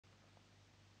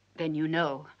Then you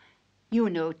know. You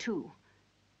know, too.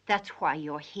 That's why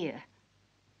you're here.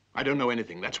 I don't know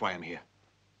anything. That's why I'm here.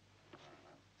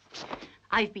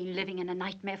 I've been living in a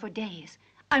nightmare for days.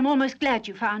 I'm almost glad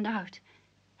you found out.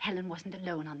 Helen wasn't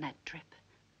alone on that trip.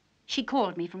 She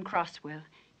called me from Crosswell.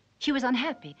 She was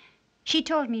unhappy. She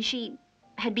told me she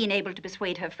had been able to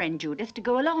persuade her friend Judith to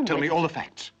go along with her. Tell me all the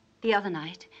facts. The other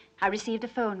night, I received a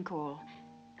phone call.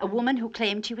 A woman who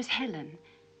claimed she was Helen.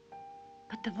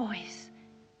 But the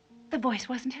voice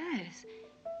wasn't hers.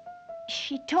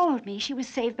 She told me she was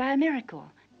saved by a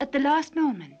miracle at the last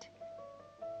moment.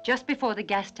 Just before the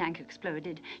gas tank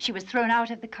exploded, she was thrown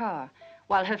out of the car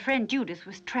while her friend Judith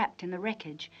was trapped in the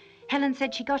wreckage. Helen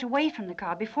said she got away from the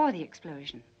car before the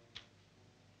explosion.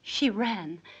 She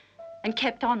ran and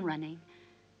kept on running.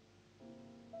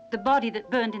 The body that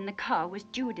burned in the car was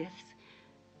Judith's.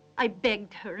 I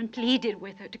begged her and pleaded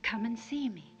with her to come and see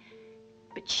me.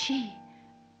 But she,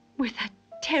 with that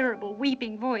terrible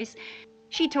weeping voice,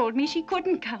 she told me she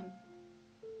couldn't come.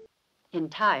 In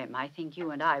time, I think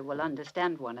you and I will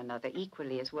understand one another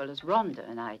equally as well as Rhonda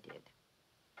and I did.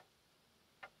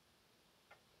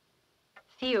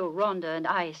 Theo, Rhonda, and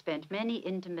I spent many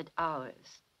intimate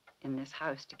hours in this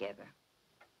house together.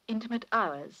 Intimate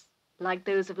hours? Like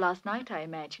those of last night, I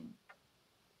imagine.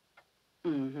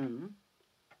 Mm-hmm.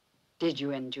 Did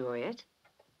you enjoy it?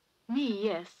 Me,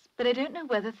 yes, but I don't know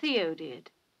whether Theo did.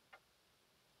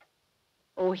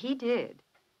 Oh, he did.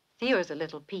 Theo's a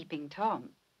little peeping Tom.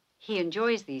 He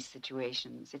enjoys these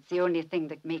situations. It's the only thing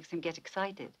that makes him get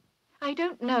excited. I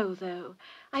don't know, though.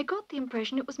 I got the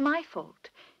impression it was my fault.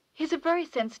 He's a very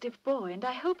sensitive boy, and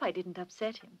I hope I didn't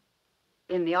upset him.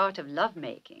 In the art of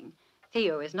lovemaking,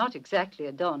 Theo is not exactly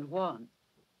a Don Juan.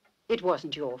 It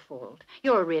wasn't your fault.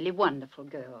 You're a really wonderful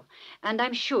girl. And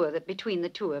I'm sure that between the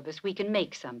two of us, we can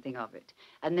make something of it.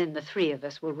 And then the three of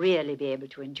us will really be able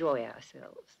to enjoy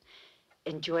ourselves.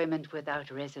 Enjoyment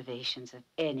without reservations of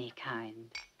any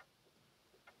kind.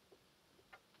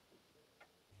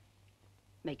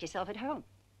 Make yourself at home.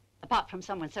 Apart from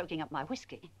someone soaking up my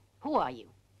whiskey, who are you?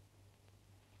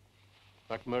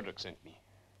 Doc Murdoch sent me.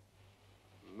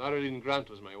 Marilyn Grant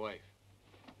was my wife.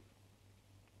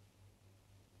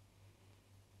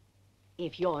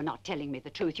 If you're not telling me the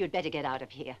truth, you'd better get out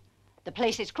of here. The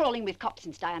place is crawling with cops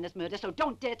since Diana's murder, so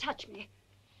don't dare touch me.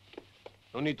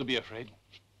 No need to be afraid.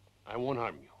 I won't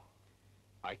harm you.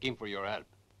 I came for your help.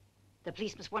 The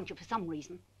police must want you for some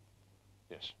reason.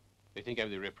 Yes, they think I'm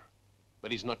the Ripper.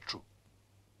 But it's not true.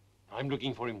 I'm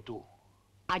looking for him, too.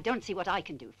 I don't see what I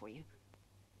can do for you.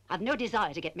 I've no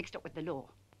desire to get mixed up with the law.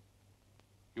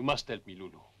 You must help me,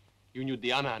 Lulu. You knew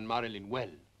Diana and Marilyn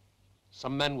well.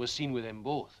 Some man was seen with them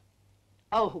both.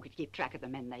 Oh, who could keep track of the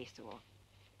men they saw?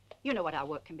 You know what our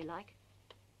work can be like.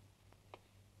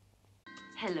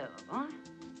 Hello.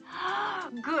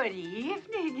 Good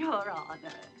evening, Your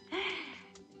Honor.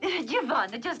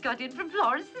 Giovanna just got in from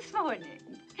Florence this morning.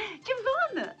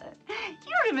 Giovanna,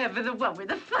 you remember the one with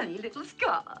the funny little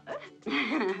scar?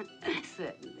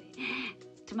 Certainly.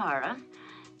 Tomorrow?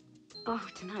 Oh,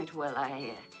 tonight, well,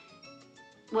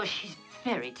 well, she's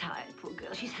very tired, poor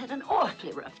girl. She's had an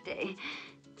awfully rough day.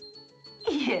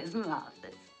 Yes,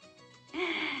 marvelous.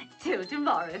 Till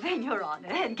tomorrow, then, Your Honor,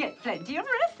 and get plenty of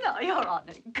rest now, Your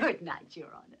Honor. Good night, Your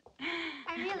Honor.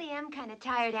 I really am kind of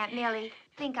tired, Aunt Millie.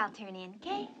 Think I'll turn in,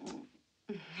 okay?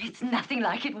 It's nothing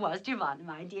like it was, Giovanna,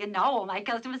 my dear. Now all my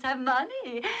customers have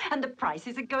money, and the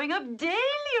prices are going up daily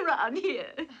around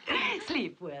here.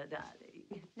 Sleep well,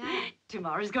 darling. Night.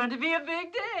 Tomorrow's going to be a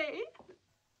big day.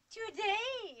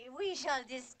 Today we shall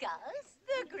discuss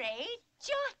the great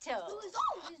Giotto. Who is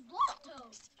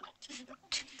Giotto?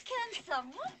 Can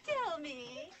someone tell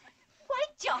me why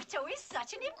Giotto is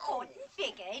such an important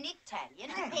figure in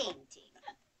Italian painting?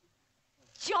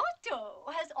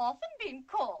 Giotto has often been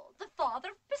called the father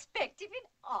of perspective in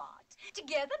art.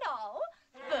 Together now,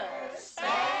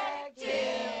 perspective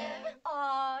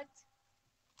art.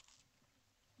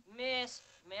 Miss,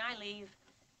 may I leave?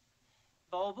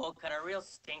 Bobo cut a real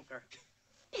stinker.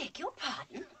 Beg your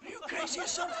pardon? Are you crazy or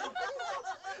something?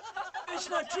 It's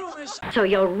not true, miss. So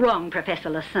you're wrong, Professor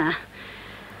Lassin.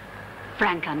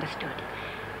 Frank understood.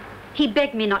 He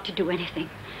begged me not to do anything.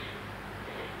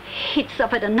 He'd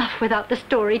suffered enough without the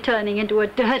story turning into a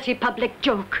dirty public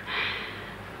joke.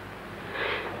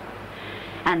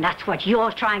 And that's what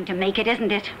you're trying to make it,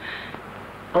 isn't it?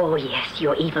 Oh, yes,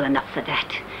 you're evil enough for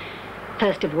that.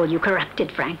 First of all, you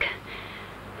corrupted Frank.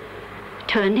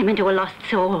 Turned him into a lost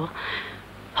soul.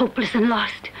 Hopeless and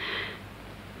lost.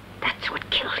 That's what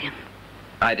killed him.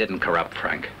 I didn't corrupt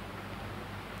Frank.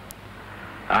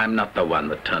 I'm not the one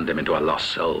that turned him into a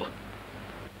lost soul.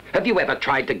 Have you ever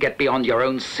tried to get beyond your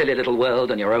own silly little world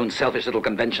and your own selfish little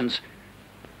conventions?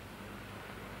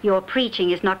 Your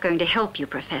preaching is not going to help you,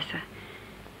 Professor.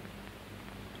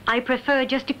 I prefer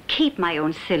just to keep my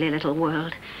own silly little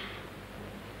world.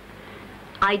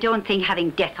 I don't think having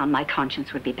death on my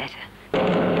conscience would be better.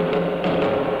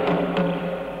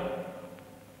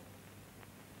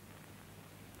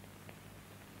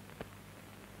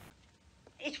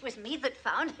 It was me that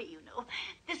found her, you know,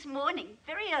 this morning,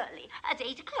 very early, at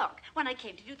 8 o'clock, when I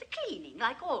came to do the cleaning,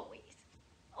 like always.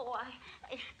 Oh,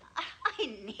 I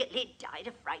nearly died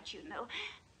of fright, you know.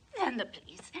 Then the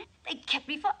police, they kept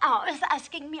me for hours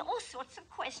asking me all sorts of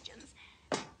questions.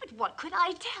 But what could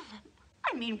I tell them?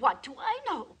 I mean, what do I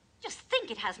know? Just think,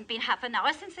 it hasn't been half an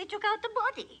hour since they took out the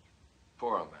body.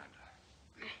 Poor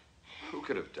Amanda. Who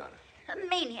could have done it? A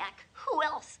maniac. Who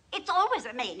else? It's always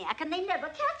a maniac, and they never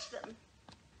catch them.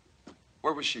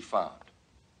 Where was she found?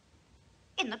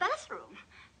 In the bathroom.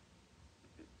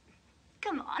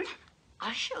 Come on,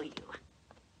 I'll show you.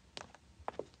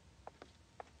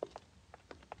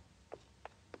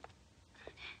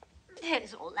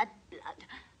 There's all that blood.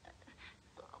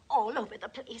 All over the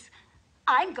place.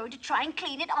 I'm going to try and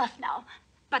clean it off now.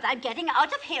 But I'm getting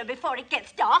out of here before it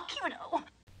gets dark, you know.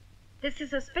 This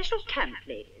is a special camp,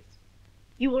 ladies.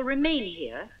 You will remain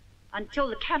here until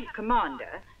the camp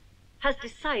commander has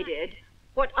decided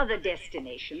what other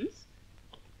destinations,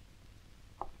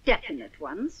 definite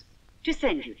ones, to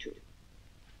send you to.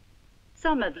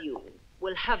 Some of you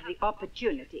will have the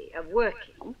opportunity of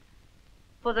working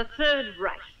for the Third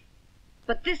Reich,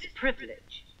 but this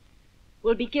privilege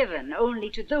will be given only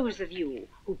to those of you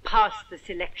who pass the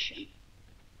selection.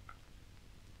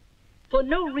 For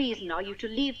no reason are you to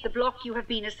leave the block you have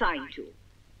been assigned to.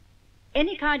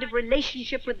 Any kind of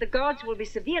relationship with the guards will be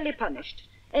severely punished.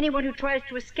 Anyone who tries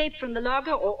to escape from the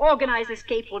lager or organize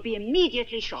escape will be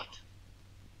immediately shot.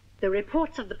 The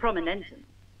reports of the Prominenten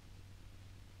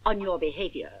on your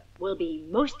behavior will be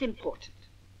most important.